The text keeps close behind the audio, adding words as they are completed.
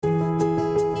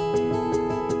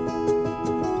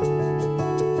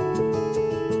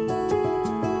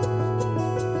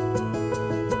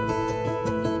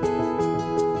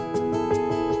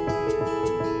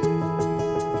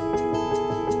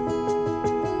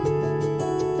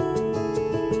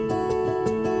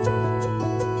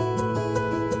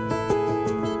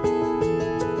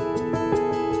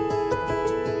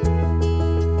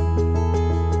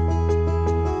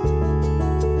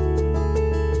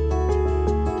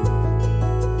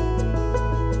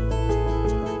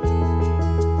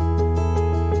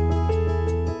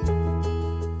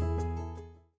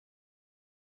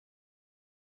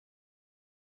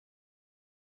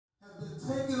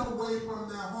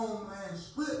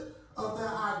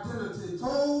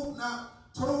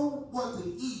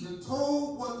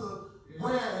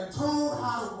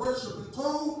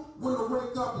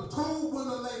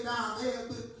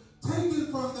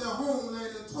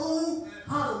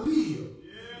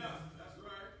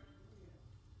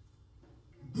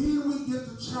get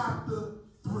to chapter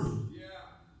 3.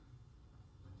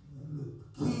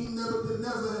 King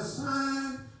Nebuchadnezzar has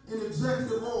signed an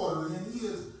executive order, and he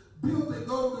has built a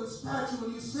golden statue,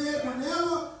 and he said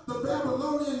whenever the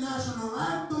Babylonian national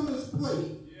anthem is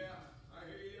played,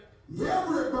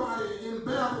 everybody in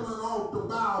Babylon ought to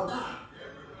bow down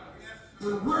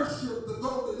and worship the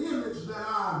golden image that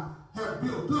I have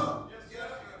built up.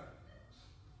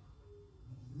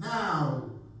 Now,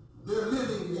 they're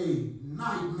living a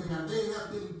nightmare. They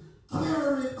have been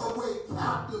carried away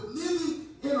captive, living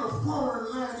in a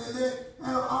foreign land, and they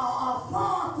are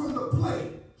far from the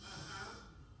place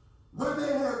where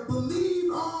they have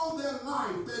believed all their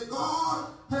life that God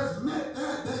has met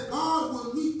that God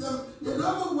will meet them. In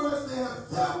other words, they have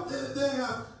felt that they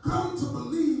have come to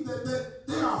believe that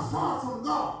they are far from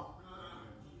God.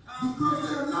 Because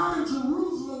they are not in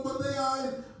Jerusalem, but they are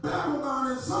in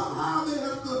Babylon, and somehow they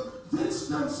have convinced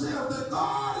themselves that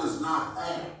God is not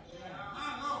there.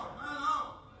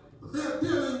 But they're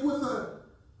dealing with a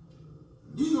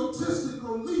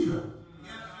egotistical leader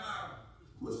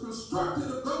who has constructed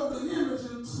a golden image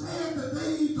and said that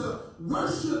they need to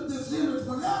worship this image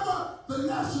whenever the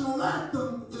national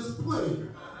anthem is played.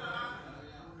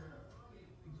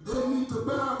 They need to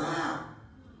bow down.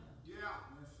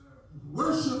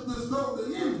 Worship this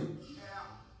golden image.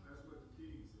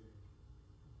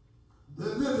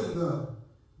 They're living a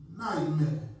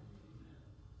nightmare.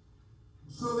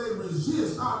 So they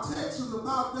resist. Our text is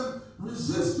about them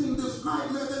resisting this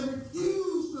nightmare. They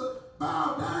refuse to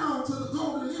bow down to the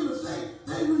golden image.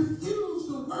 They refuse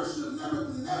to worship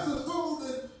Nebuchadnezzar's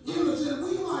golden image, and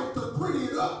we like to pretty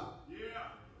it up.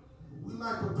 We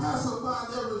like to pacify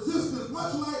their resistance,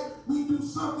 much like we do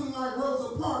something like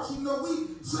Rosa Parks. You know,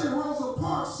 we say Rosa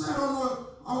Parks sat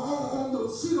on the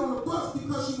seat on the bus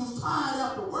because she was tired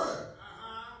after work.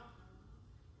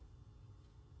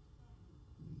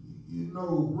 You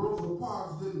know, Rosa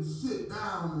Parks didn't sit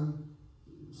down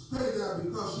and stay there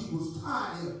because she was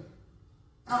tired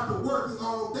after working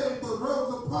all day, but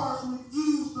Rosa Parks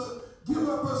refused to give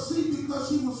up her seat because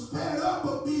she was fed up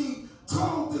of being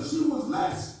told that she was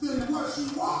less than what she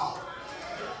was.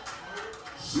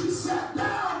 She sat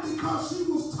down because she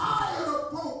was tired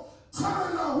of folks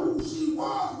telling her who she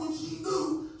was when she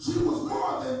knew she was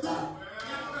more than that.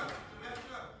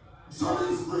 So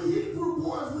these three Hebrew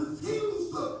boys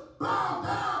refused to bow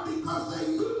down because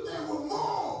they knew they were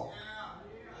more.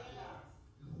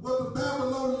 What the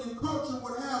Babylonian culture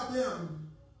would have them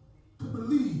to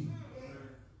believe.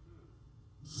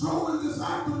 So in this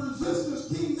act of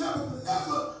resistance, King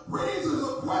Nebuchadnezzar raises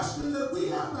a question that we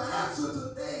have to answer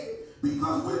today,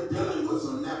 because we're dealing with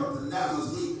some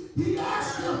Nebuchadnezzars. He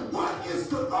asked them, what is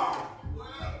the God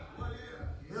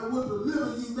that will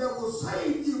deliver you, that will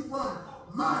save you from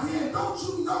my hand? Don't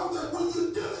you know that when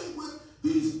you're dealing with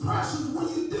these pressures, when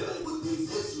you're dealing with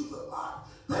these issues of life,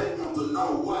 they want to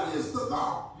know what is the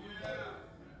God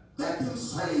that can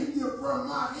save you from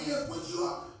my hands. When you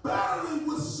are battling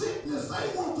with sickness,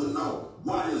 they want to know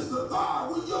what is the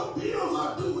God. When your bills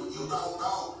are due and you don't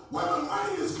know where the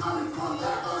money is coming from,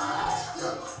 they're going to ask you,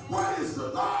 what is the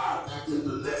God that can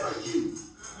deliver you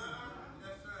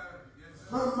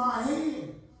from my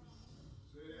hand?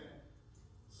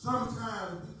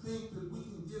 Sometimes we think that we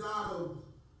can get out of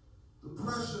the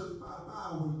pressures by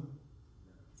bowing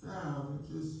down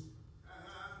and just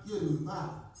getting by.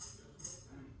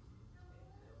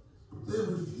 But they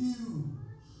refuse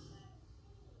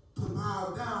to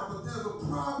bow down. But there's a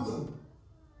problem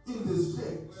in this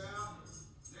text.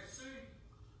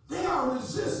 They are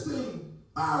resisting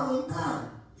bowing down.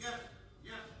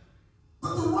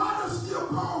 But the writer still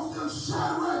calls them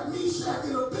Shadrach, Meshach,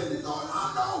 and Abednego. And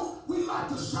I know we like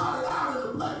to shout it out in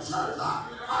the black church.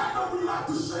 I know we like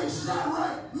to say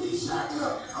Shadrach, Meshach, and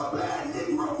a bad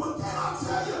Negro, but can I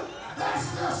tell you,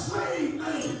 that's their slave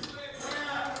name.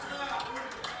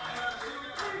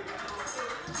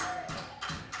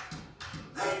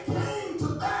 They came to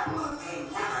Babylon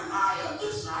named Hananiah,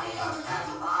 Mishael, and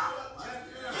Azariah.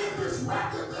 In this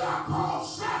record, they are called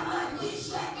Shadrach,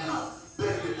 Meshach, and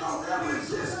Abednego. They're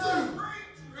resisting,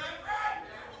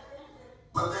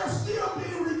 but they're still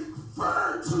being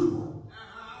referred to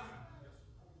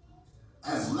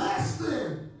as less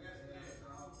than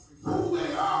who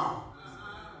they are.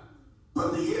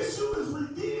 But the issue is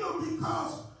revealed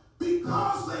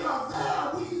because they are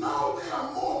there, we know they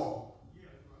are more.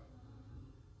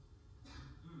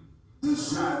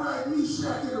 This Shadrach,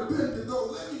 Meshach, and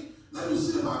Abednego, let me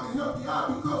see if I can help you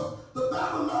out, because the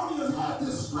Babylonians had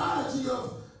this strategy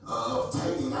of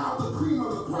taking out the cream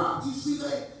of the crop. You see,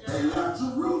 they left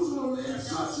Jerusalem in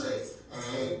such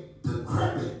a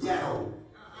decrepit ghetto.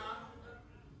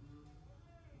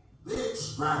 They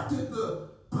extracted the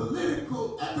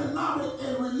political, economic,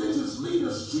 and religious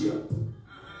leadership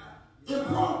and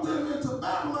brought them into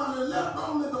Babylon and left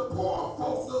only the poor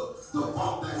folks, the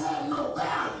folk that had no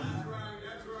value.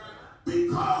 That's right.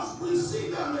 Because we see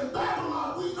them in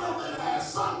Babylon, we know they had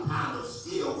some kind of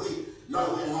skill. We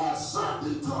know they had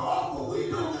something to offer. We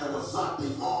knew there was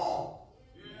something more.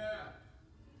 Yeah.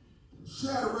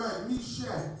 Shadrach,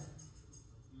 Meshach,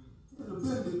 and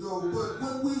Abednego. But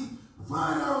when we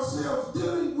find ourselves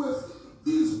dealing with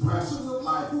these pressures of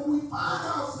life, when we find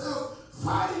ourselves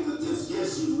fighting against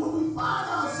issues, when we find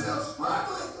ourselves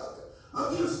struggling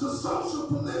against the social,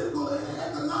 political, and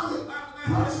economic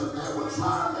pressures that will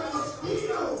try to make us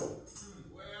feel as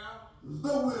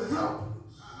though we're helpless.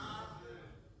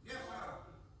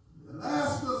 And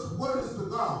ask us, what is the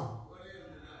God?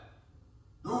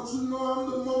 Don't you know I'm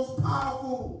the most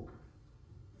powerful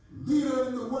leader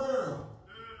in the world?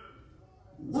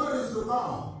 What is the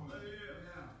God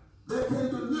that can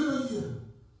deliver you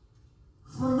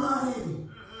from my hand?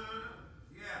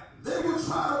 They will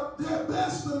try their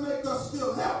best to make us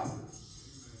feel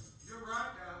helpless. You're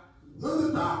right now. When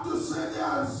the doctors say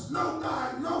there is no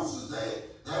diagnosis,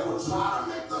 they will try to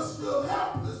make us feel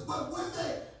helpless. But when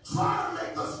they try to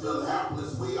make us feel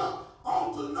helpless, we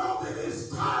ought to know that it's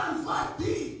times like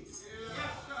these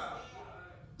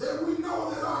that we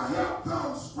know that our help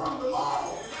comes from the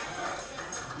Lord.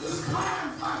 It's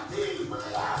times like these when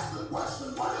they ask the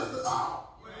question, what is the God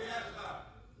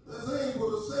that's able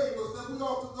to save us, that we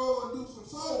ought to go and do some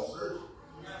soul searching.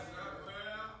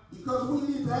 Because we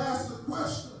need to ask the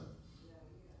question.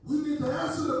 We need to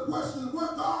answer the question,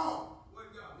 what God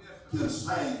can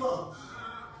save us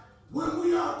when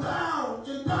we are down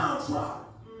and downtrodden?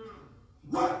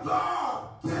 What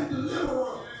God can deliver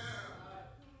us?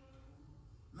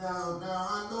 Now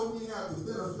I know we have the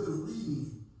benefit of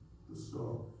reading the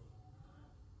story.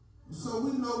 So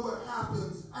we know what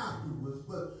happens afterwards,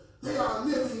 but they are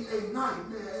living a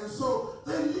nightmare, and so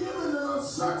they live in an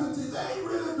uncertainty they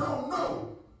really don't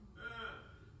know.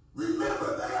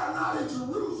 Remember, they are not in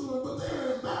Jerusalem, but they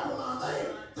are in Babylon.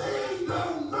 They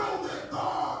don't know that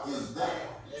God is there.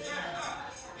 Yes,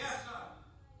 sir.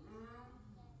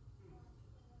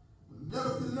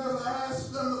 Nebuchadnezzar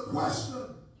asked them the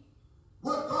question,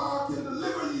 what God can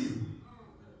deliver you?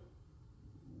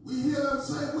 We hear them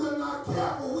say, we're not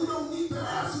careful. We don't need to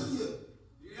answer you.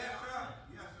 Yes, sir.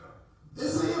 Yes, sir. They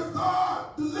say, if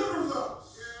God delivers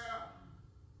us. Yeah.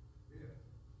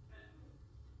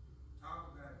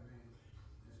 Talk about it,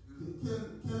 man.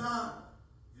 Can I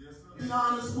be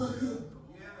honest with you?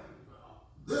 Yeah.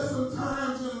 There's some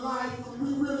times in life when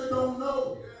we really don't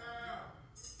know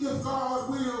if God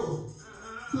will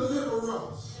deliver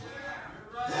us.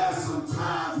 There's some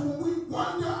times when we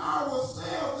wonder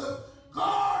ourselves if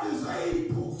God is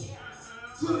able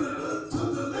to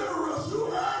deliver us. You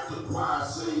heard the choir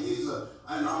sing, he's an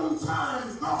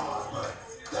on-time God. But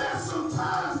there's some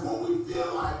times when we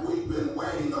feel like we've been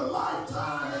waiting a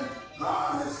lifetime and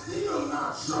God has still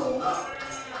not shown up.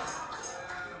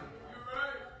 You're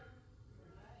right.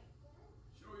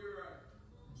 Sure, you're right.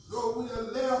 So we are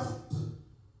left to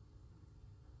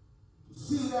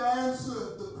see the answer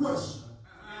the question.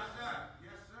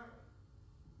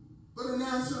 But in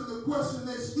answering the question,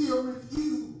 they still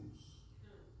refuse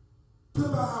to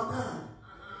bow down.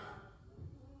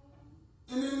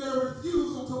 And in their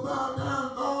refusal to bow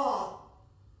down, God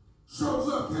shows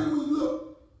up. Can we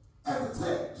look at the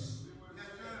text?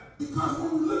 Because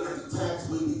when we look at the text,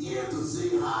 we begin to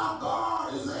see how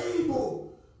God is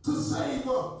able to save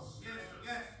us.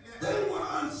 They were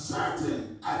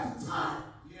uncertain at the time.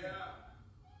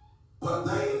 But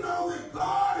they know that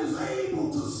God is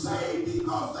able to save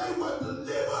because they were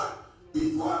delivered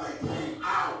before they came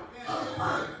out of the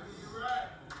earth.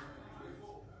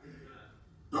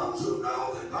 Don't you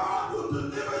know that God will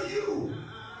deliver you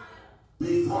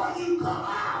before you come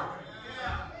out?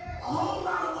 A whole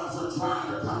lot of us are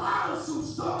trying to come out of some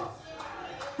stuff.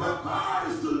 But God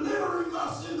is delivering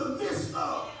us in the midst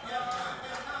of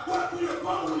what we are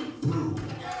going through.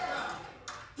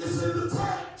 It's in the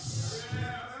text.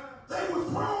 They were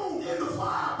thrown in the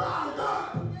fire, bound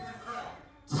up,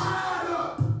 tied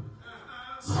up,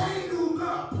 tangled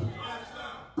up.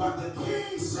 But the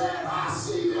king said, I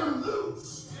see them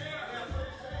loose.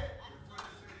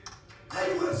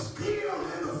 They were still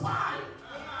in the fire,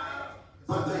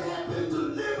 but they had been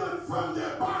delivered from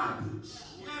their bondage.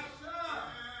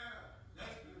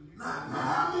 Now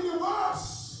how many of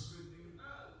us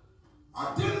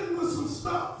are dealing with some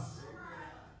stuff?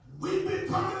 We've been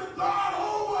coming to God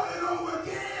over and over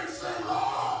again, saying,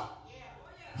 Lord,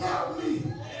 help me.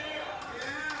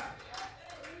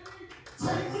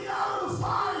 Take me out of the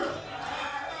fire.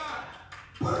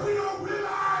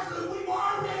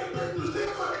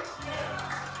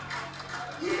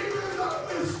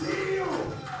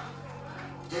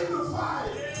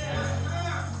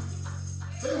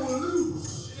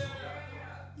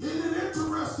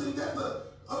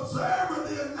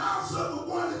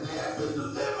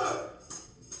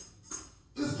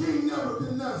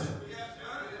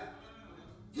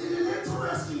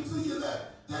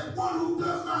 that one who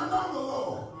does not know the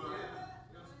Lord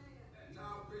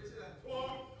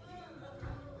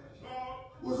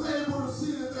was able to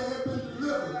see that they had been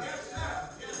delivered,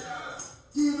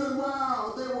 even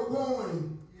while they were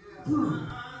going through.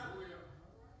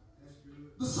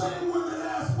 The same one that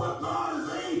asked what God is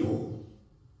able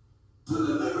to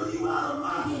deliver you out of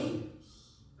my hands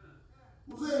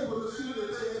was able to see that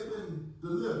they had been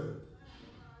delivered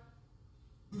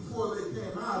before they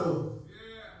came out of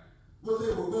what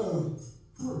they were going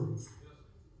through.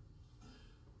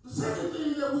 The second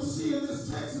thing that we see in this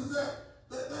text is that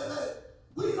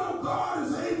we know God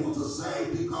is able to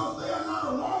save because they are not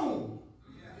alone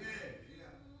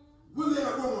when they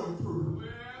are going through.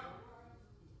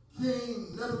 King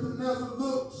Nebuchadnezzar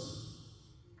looks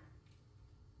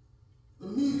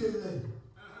immediately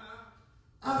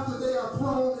after they are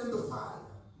thrown in the fire.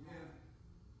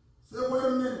 Said, wait a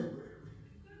minute.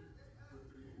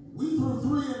 We threw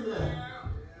 3 in there.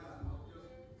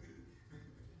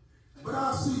 But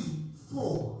I see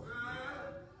 4.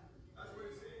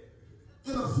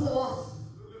 And the 4th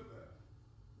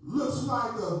looks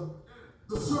like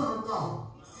the Son of God.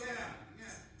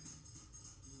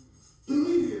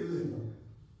 Immediately,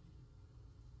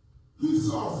 he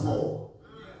saw 4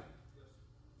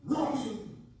 walking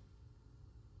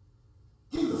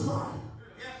in the fire.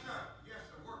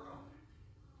 Work on it.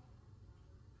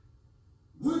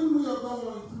 When we are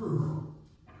going through,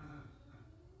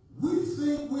 we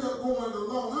think we are going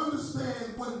alone.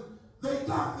 Understand, when they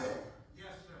got there,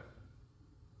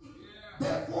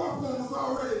 that 4th one was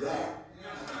already there.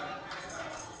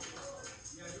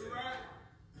 You're right.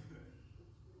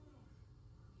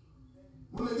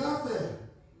 When they got there,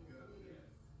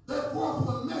 that 4th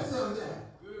one met them there.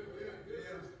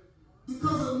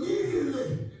 Because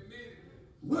immediately,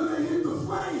 when they hit the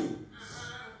flames,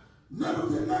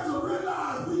 Nebuchadnezzar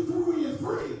realized we threw in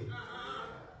 3,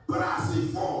 but I see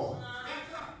 4.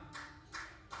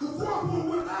 The 4th one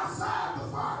went outside the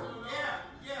fire.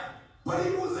 But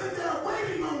he was in there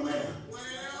waiting on them.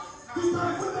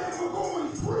 Because when they were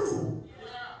going through,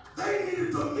 they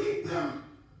needed to meet them.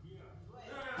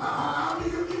 How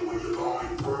many of you, when you're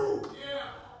going through,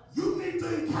 you need to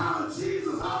encounter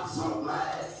Jesus? I'm so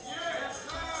glad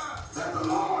that the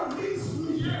Lord meets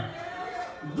me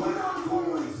when I'm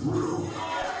going through.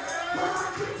 When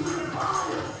I get to the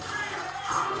fire,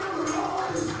 I know the Lord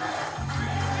is there.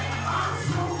 I'm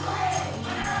so glad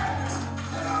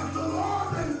that I'm the Lord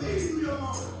that leaves me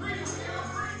alone.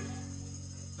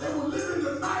 They were living a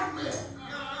nightmare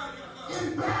in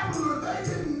Babylon. They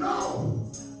didn't know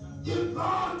if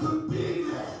God could be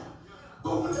there.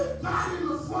 But when they got in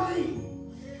the flame,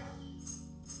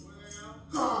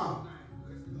 God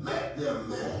met them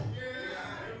there.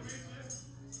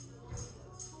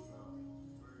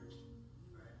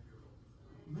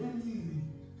 Then he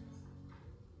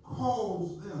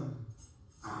calls them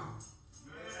out.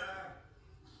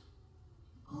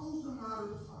 Calls them out of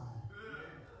the fire.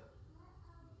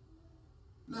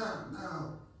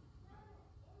 Now,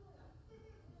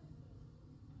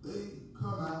 they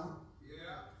come out.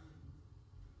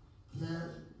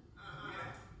 Cash.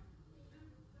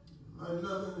 Like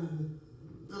nothing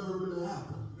ever really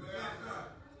happened.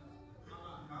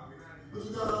 But you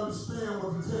got to understand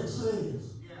what the text says.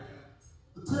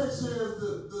 The text says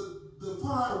that the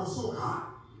fire was so hot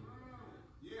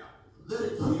that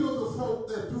it killed the folk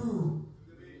that threw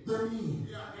them in.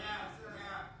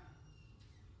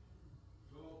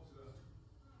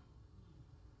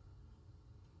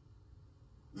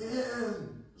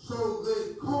 And so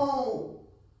they called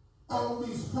all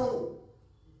these folk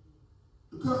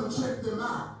to come and check them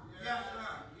out.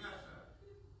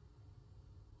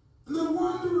 And they're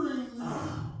wondering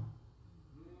now,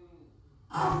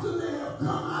 after they have come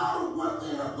out of what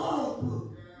they have gone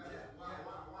through,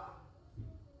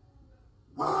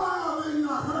 why are they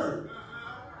not hurt?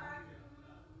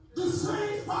 The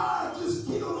same fire just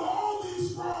killed all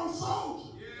these strong soldiers.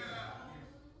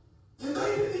 And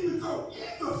they didn't even go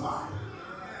in the fire.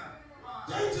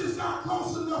 They just got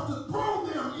close enough to throw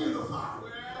them in the fire.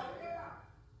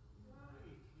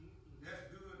 That's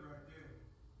good right there.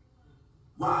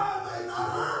 Why are they not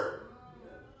hurt?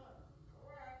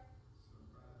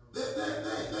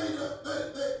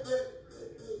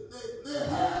 Their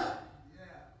hair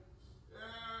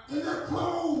and their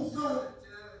clothes don't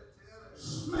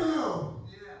smell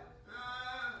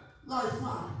like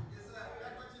fire.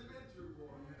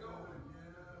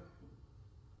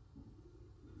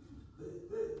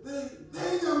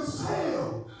 They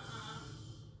themselves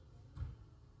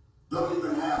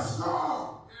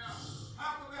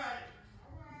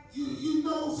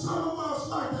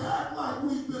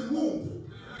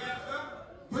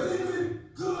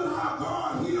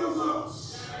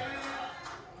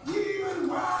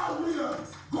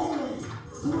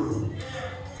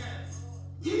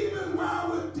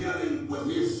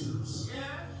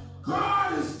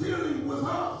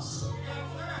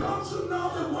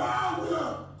that while we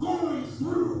are going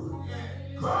through,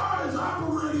 God is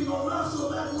operating on us so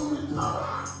that when we come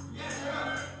out,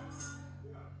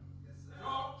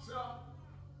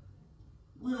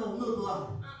 we don't look like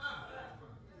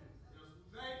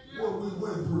what we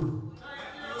went through.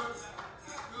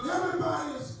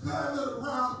 Everybody is gathered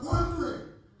around wondering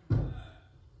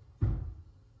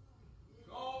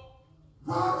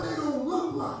why they don't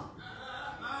look like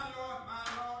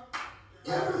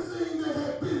everything they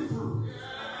had been through.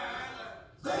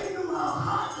 They knew how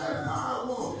hot that fire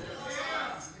was.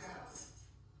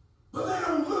 But they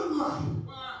don't look like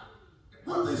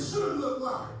what they should look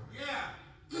like.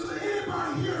 Is there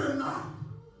anybody here tonight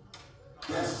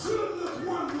that should look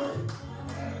one way,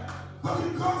 but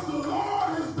because the Lord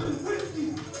has been with you,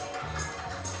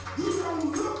 you don't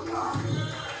look like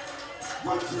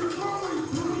what you're going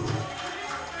through?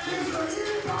 Is there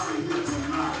anybody here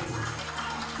tonight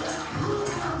that could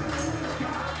have their head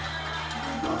back,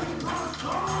 but because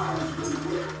God has been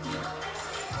with you,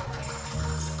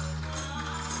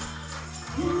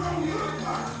 you don't look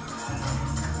like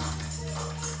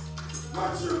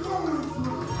what you're going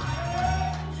through?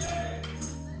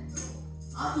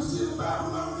 I can see the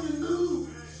Babylonian news,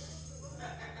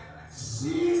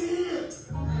 CNN,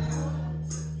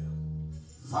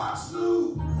 Fox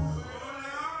News.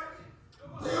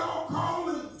 They all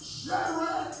calling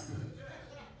Shadrach,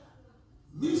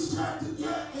 Meshach,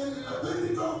 and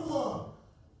Abednego for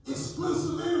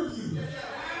exclusive interviews.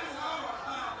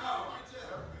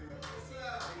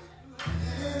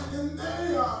 And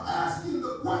they are asking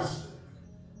the question,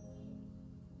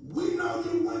 we know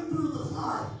you went through the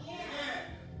fire,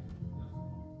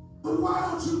 but why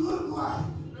don't you look like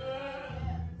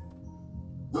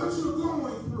what you're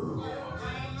going through?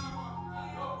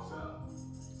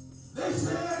 They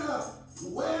said,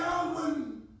 well,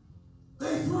 when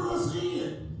they threw us in,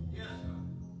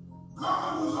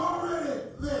 God was already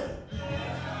there.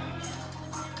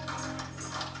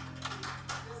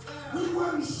 We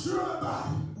wasn't sure about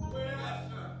it.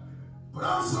 But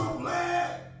I'm so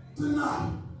glad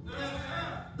tonight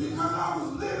because I was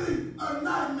living a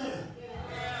nightmare.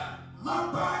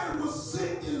 My body was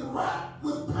sick and racked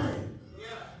with pain.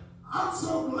 I'm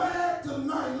so glad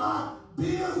tonight my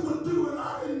bills were due and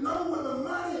I didn't know where the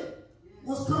money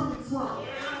was coming from.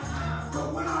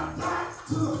 But when I got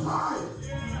to the fire,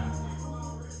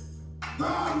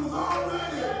 God was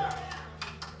already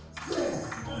there.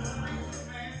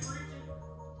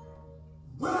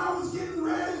 When I was getting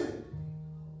ready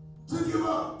to give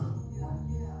up,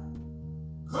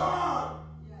 God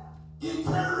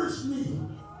encouraged me.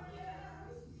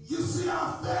 You see, I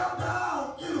fell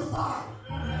down in the fire,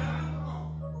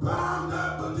 bound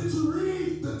up, but did you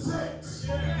read the text?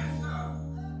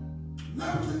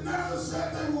 Nebuchadnezzar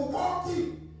said they were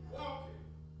walking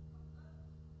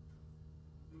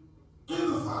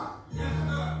in the fire.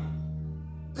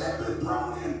 They've been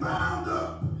thrown in, bound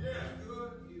up,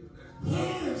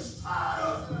 hands tied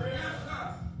up,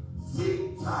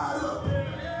 feet tied up.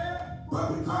 But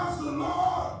because the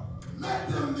Lord met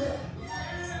them there,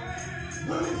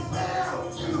 when they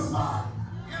fell in the fire,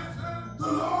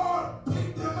 the Lord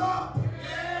picked them up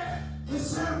and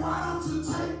said, why don't you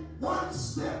take one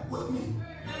step with me?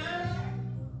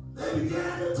 They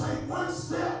began to take one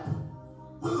step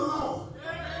with the Lord.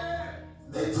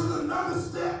 They took another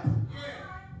step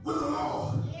with the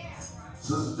Lord.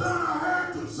 Sister Dunn, I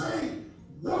heard them say,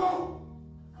 walk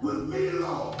with me,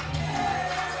 Lord.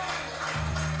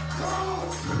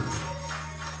 Walk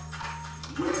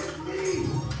with me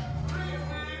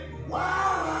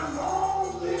while I'm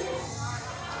on this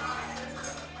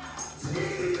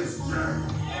tedious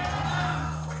journey.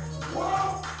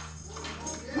 Walk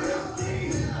with me,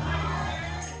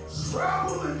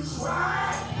 trouble and try.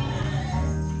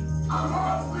 I'm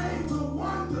offering to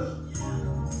wonder,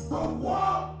 but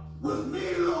walk with me,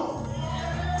 Lord.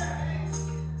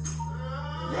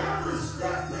 Every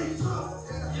step they took,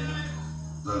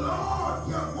 the Lord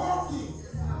kept walking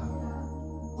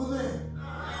with them.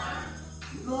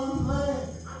 You know, I'm glad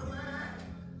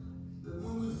that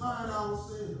when we find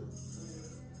ourselves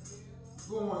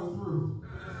going through,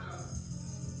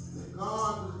 that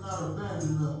God does not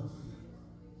abandon us.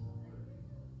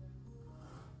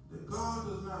 That God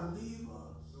does not leave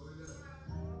us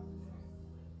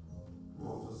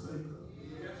or forsake us.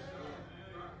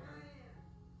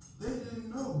 They didn't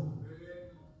know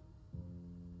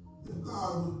that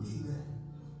God would be there.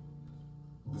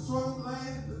 And so I'm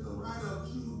glad that the writer of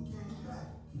Jude came back,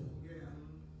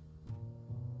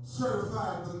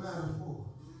 certified the matter for us.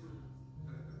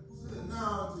 Said, now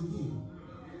unto him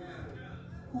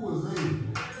who is able.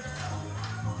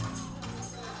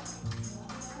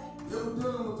 They were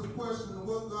dealing with the question,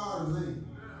 was know God is able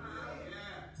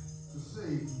to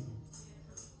save you.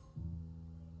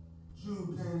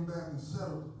 Jude came back and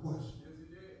settled the question. Yes, he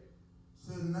did.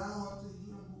 Said, now unto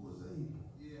him who is able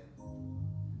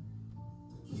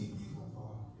to keep you from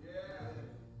falling,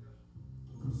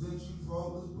 to present you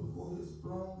faultless before his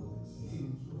throne with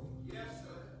exceeding joy. Yes,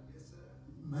 sir. Yes, sir.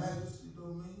 Majesty,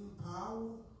 dominion, power,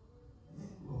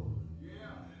 and glory.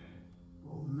 Yeah.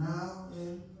 Both now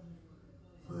and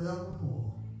forevermore.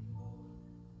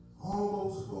 All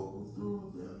those folk who threw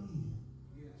them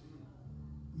in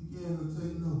began to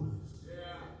take notice.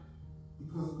 Yeah.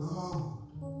 Because God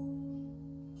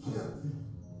kept them.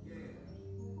 Yeah.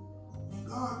 And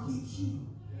God keeps you.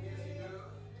 Yes, he does.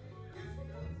 Yes, he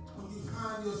does. When you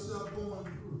find yourself going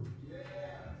through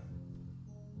Yeah.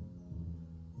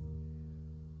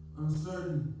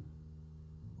 uncertain,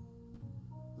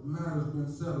 the matter's been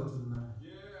settled tonight.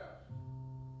 Yeah.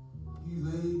 He's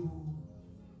able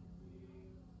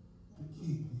to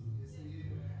keep you. Yes, he is.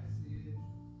 Yes, he is.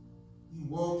 He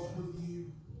walks with you.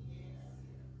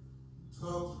 He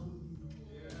talks with you.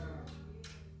 Yeah.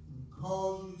 He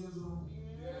calls you his own.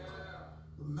 Yeah.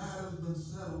 The matter's been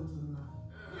settled tonight.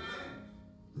 Yeah.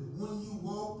 That when you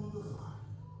walk through the fire,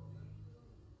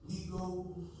 he goes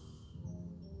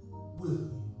with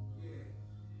you. Yeah.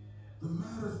 The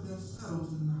matter's been settled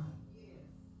tonight.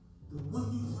 That when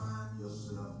you find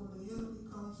yourself, when the enemy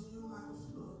comes in like a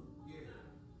flood,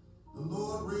 the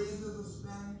Lord raises a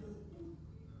standard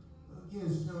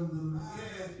against him. The matter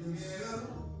has been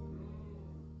settled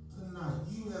tonight.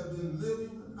 You have been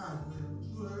living the nightmare, but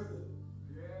you heard it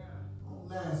on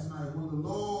last night when the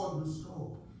Lord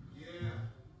restored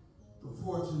the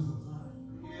fortunes of Zion.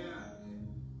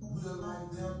 We are like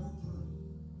them who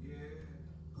dream.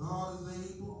 God is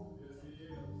able to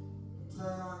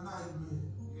turn our nightmare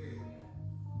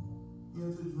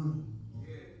into dreams.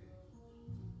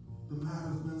 The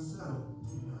matter's been settled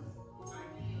tonight.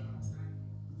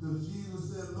 Because Jesus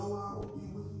said, lo, I will be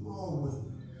with you always.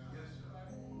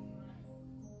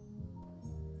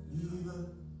 Even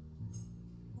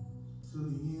to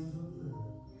the ends of the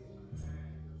earth.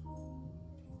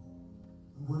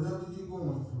 And whatever you're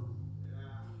going through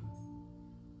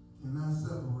cannot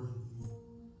separate